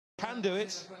can do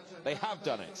it, they have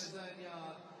done it.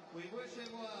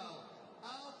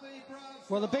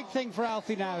 Well, the big thing for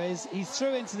Alfie now is he's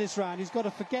through into this round. He's got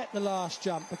to forget the last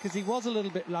jump because he was a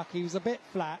little bit lucky. He was a bit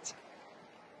flat.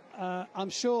 I'm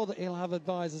sure that he'll have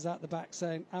advisors at the back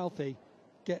saying, Alfie,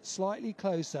 get slightly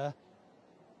closer,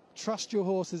 trust your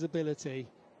horse's ability,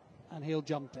 and he'll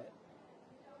jump it.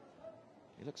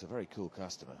 He looks a very cool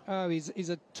customer. Oh, he's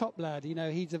a top lad. You know,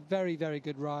 he's a very, very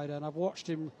good rider, and I've watched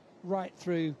him right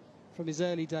through from his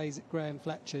early days at Graham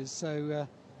Fletcher's, so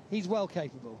he's well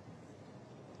capable.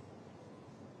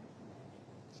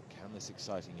 So can this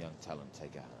exciting young talent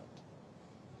take a hand?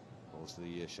 Horse of the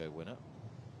Year show winner.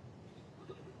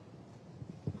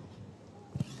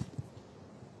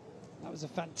 That was a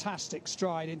fantastic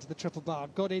stride into the triple bar.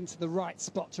 Got into the right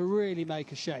spot to really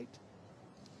make a shape.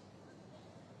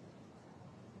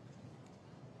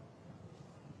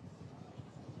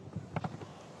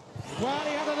 Well,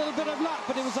 he had a little bit of luck,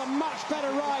 but it was a much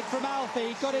better ride from Alfie.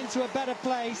 He got into a better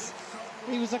place.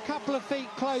 He was a couple of feet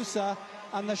closer,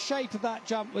 and the shape of that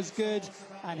jump was good,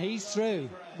 and he's through.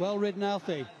 Well ridden,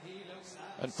 Alfie.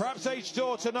 And perhaps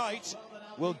H-Door tonight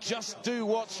will just do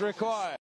what's required.